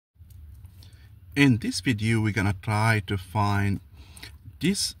In this video, we're gonna try to find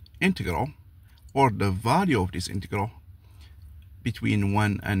this integral or the value of this integral between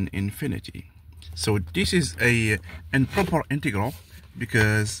 1 and infinity. So this is a improper integral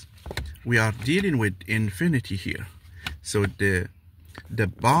because we are dealing with infinity here. So the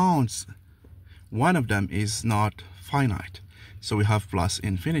bounds, one of them is not finite. So we have plus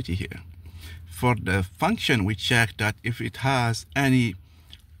infinity here. For the function, we check that if it has any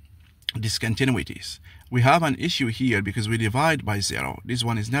discontinuities. We have an issue here because we divide by 0. This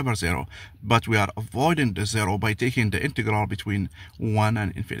one is never 0, but we are avoiding the 0 by taking the integral between 1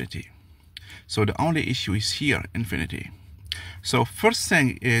 and infinity. So the only issue is here, infinity. So first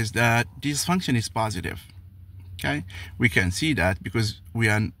thing is that this function is positive. Okay, we can see that because we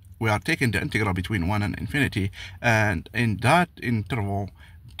are taking the integral between 1 and infinity, and in that interval,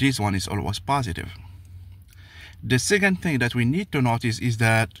 this one is always positive. The second thing that we need to notice is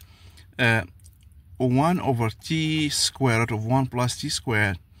that 1 over t square root of 1 plus t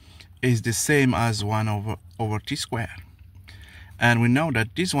squared is the same as 1 over t squared. And we know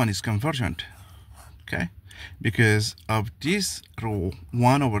that this one is convergent, okay? Because of this rule,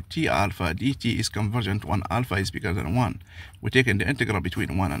 1 over t alpha dt is convergent when alpha is bigger than 1. We're taking the integral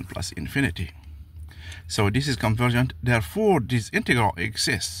between 1 and plus infinity. So this is convergent, therefore this integral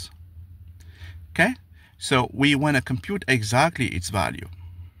exists, okay? So we want to compute exactly its value.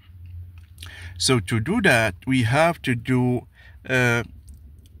 So to do that, we have to do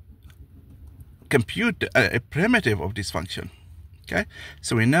compute a primitive of this function. Okay,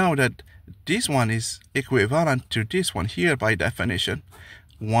 so we know that this one is equivalent to this one here by definition.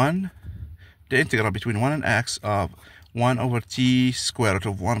 The integral between 1 and x of 1 over t square root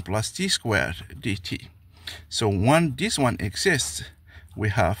of 1 plus t squared dt. So when this one exists, we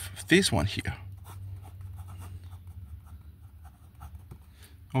have this one here.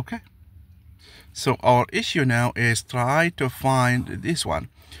 Okay. So our issue now is try to find this one.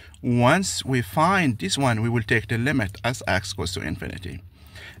 Once we find this one, we will take the limit as x goes to infinity.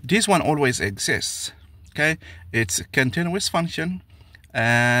 This one always exists, okay? It's a continuous function,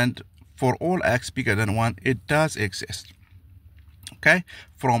 and for all x bigger than 1, it does exist, okay?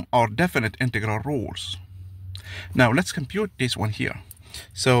 From our definite integral rules. Now let's compute this one here.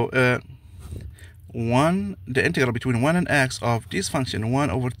 So the integral between 1 and x of this function, 1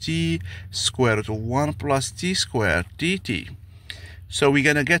 over t square root of 1 plus t squared dt. So we're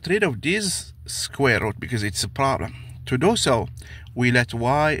gonna get rid of this square root because it's a problem. To do so, we let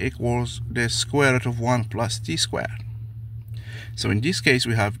y equals the square root of 1 plus t squared. So in this case,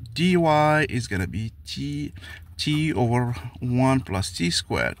 we have dy is gonna be t over 1 plus t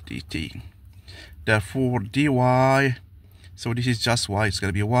squared dt. Therefore dy, so this is just y, it's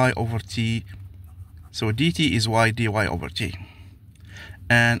gonna be y over t. So dt is y dy over t.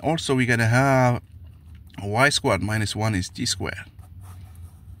 And also we're gonna have y squared minus 1 is t squared.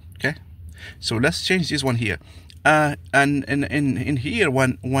 Okay, so let's change this one here. And in here,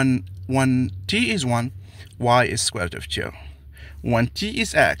 when t is 1, y is square root of 2. When t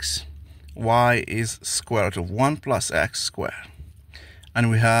is x, y is square root of 1 plus x squared. And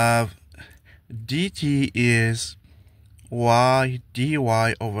we have dt is y dy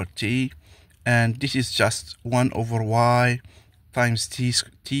over t. And this is just 1 over y times t.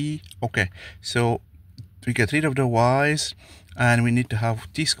 Okay, so we get rid of the y's and we need to have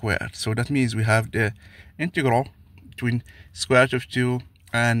t squared. So that means we have the integral between square root of 2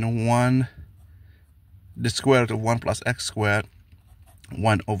 and 1, the square root of 1 plus x squared,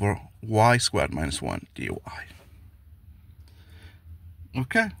 1 over y squared minus 1 dy.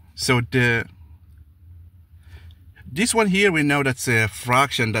 Okay, so this one here, we know that's a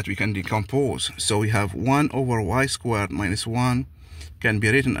fraction that we can decompose. So we have 1 over y squared minus 1 can be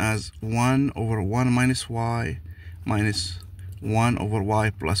written as 1 over 1 minus y minus 1 over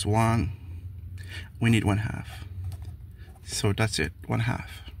y plus 1. We need 1/2. So that's it, 1/2.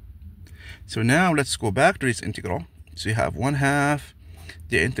 So now let's go back to this integral. So you have 1/2,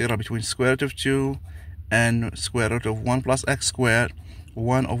 the integral between square root of 2 and square root of 1 plus x squared,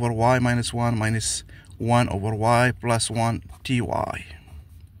 1 over y minus 1 minus 1 over y plus 1 dy.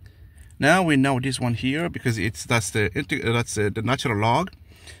 Now we know this one here because that's the natural log.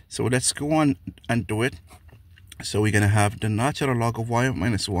 So let's go on and do it. So we're gonna have the natural log of y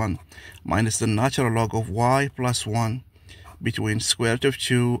minus 1 minus the natural log of y plus 1 between square root of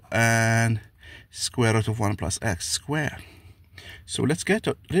 2 and square root of 1 plus x squared. So let's get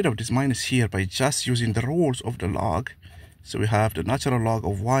rid of this minus here by just using the rules of the log. So we have the natural log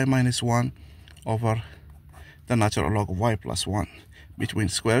of y minus 1 over the natural log of y plus 1 between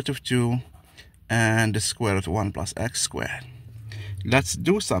square root of 2 and the square root of 1 plus x squared. let's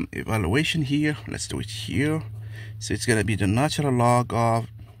do some evaluation here. Let's do it here. So it's going to be the natural log of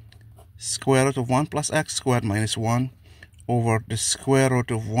square root of 1 plus x squared minus 1 over the square root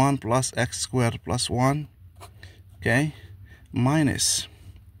of 1 plus x squared plus 1, okay, minus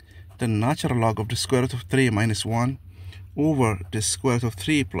the natural log of the square root of 3 minus 1 over the square root of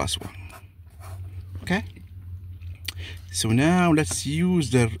 3 plus 1. Okay, so now let's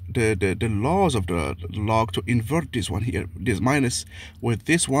use the laws of the log to invert this one here, this minus with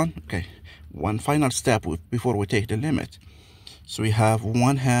this one. Okay, one final step before we take the limit. So we have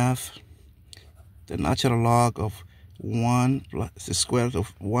 1/2 the natural log of 1 plus the square root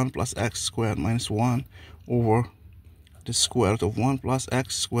of 1 plus x squared minus 1 over the square root of 1 plus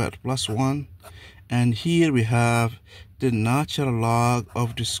x squared plus 1, and here we have the natural log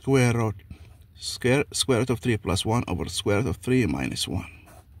of the square root of 3 plus 1 over the square root of 3 minus 1.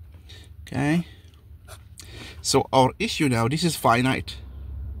 Okay, so our issue now, this is finite.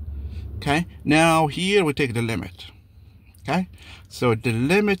 Okay, now here we take the limit. Okay, so the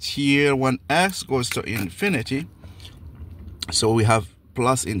limit here when x goes to infinity, so we have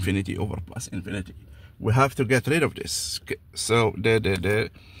plus infinity over plus infinity. We have to get rid of this. So the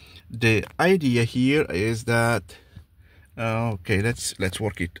idea here is that okay, let's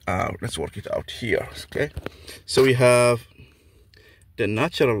work it out. Let's work it out here. Okay, so we have the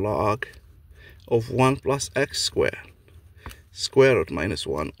natural log of 1 plus x squared square root minus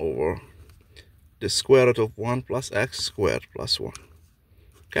 1 over the square root of 1 plus x squared plus 1.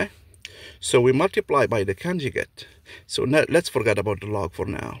 Okay, so we multiply by the conjugate. So now let's forget about the log for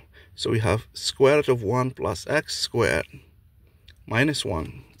now. So we have square root of 1 plus x squared minus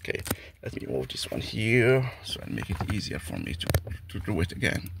 1. Okay, let me move this one here so I'll make it easier for me to do it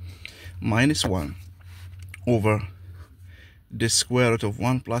again. Minus 1 over the square root of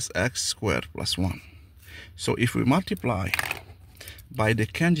 1 plus x squared plus 1. So if we multiply by the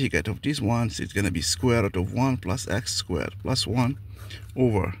conjugate of these ones, it's going to be square root of 1 plus x squared plus 1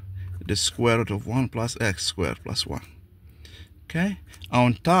 over the square root of 1 plus x squared plus 1. Okay,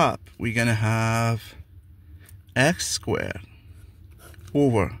 on top we're going to have x squared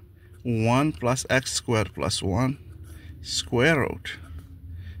over 1 plus x squared plus 1 square root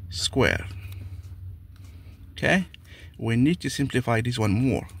squared. Okay, we need to simplify this one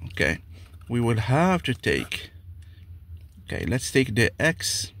more. Okay, we will have to take, okay, let's take the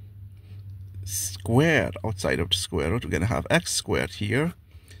x squared outside of the square root. We're going to have x squared here.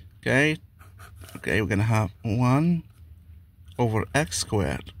 Okay, we're going to have 1 over x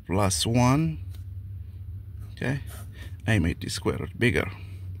squared plus 1. Okay, I made this square root bigger,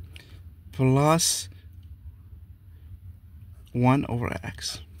 plus 1 over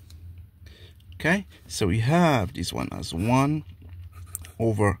x. Okay, so we have this one as 1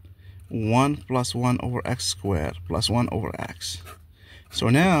 over 1 plus 1 over x squared plus 1 over x. So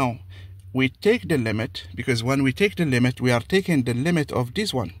now we take the limit, because when we take the limit, we are taking the limit of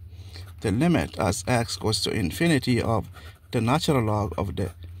this one. The limit as x goes to infinity of the natural log of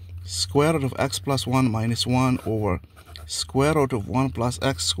the square root of x plus 1 minus 1 over square root of 1 plus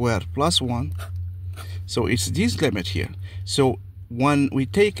x squared plus 1. So it's this limit here. So when we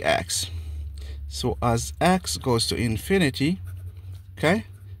take x, so as x goes to infinity, okay,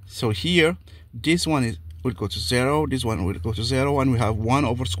 so here this one will go to 0, this one will go to 0, and we have 1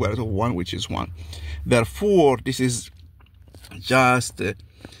 over square root of 1, which is 1. Therefore this is just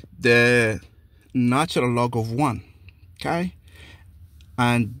the natural log of 1. Okay,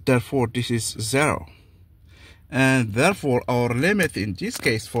 and therefore this is 0, and therefore our limit in this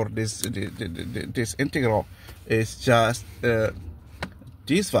case for this this integral is just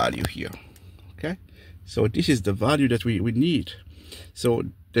this value here. Okay, so this is the value that we need. So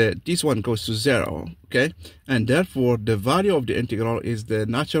this one goes to 0. Okay, and therefore the value of the integral is the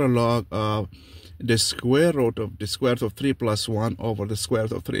natural log of the square root of the square root of 3 plus 1 over the square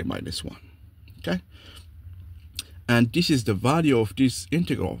root of 3 minus 1. Okay, and this is the value of this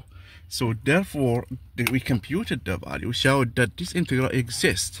integral. So therefore we computed the value, showed that this integral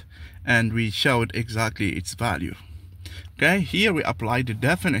exists, and we showed exactly its value. Okay, here we apply the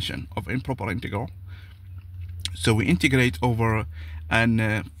definition of improper integral. So we integrate over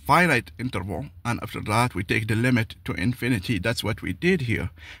an finite interval, and after that we take the limit to infinity. That's what we did here.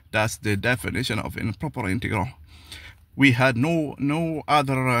 That's the definition of improper integral. We had no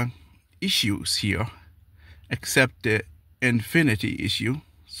other issues here except the infinity issue,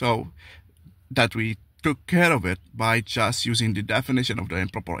 so that we took care of it by just using the definition of the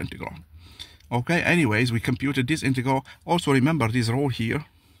improper integral. Okay, anyways, we computed this integral. Also remember this rule here.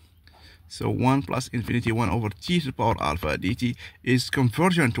 So 1 plus infinity 1 over t to the power alpha dt is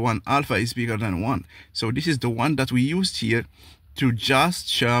convergent to 1. Alpha is bigger than 1. So this is the one that we used here to just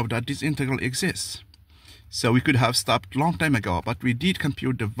show that this integral exists. So we could have stopped long time ago, but we did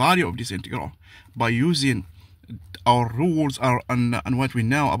compute the value of this integral by using our rules and what we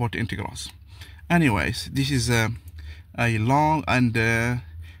know about the integrals. Anyways, this is a long and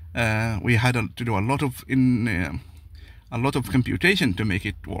we had to do a lot of computation to make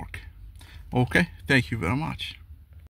it work. Okay, thank you very much.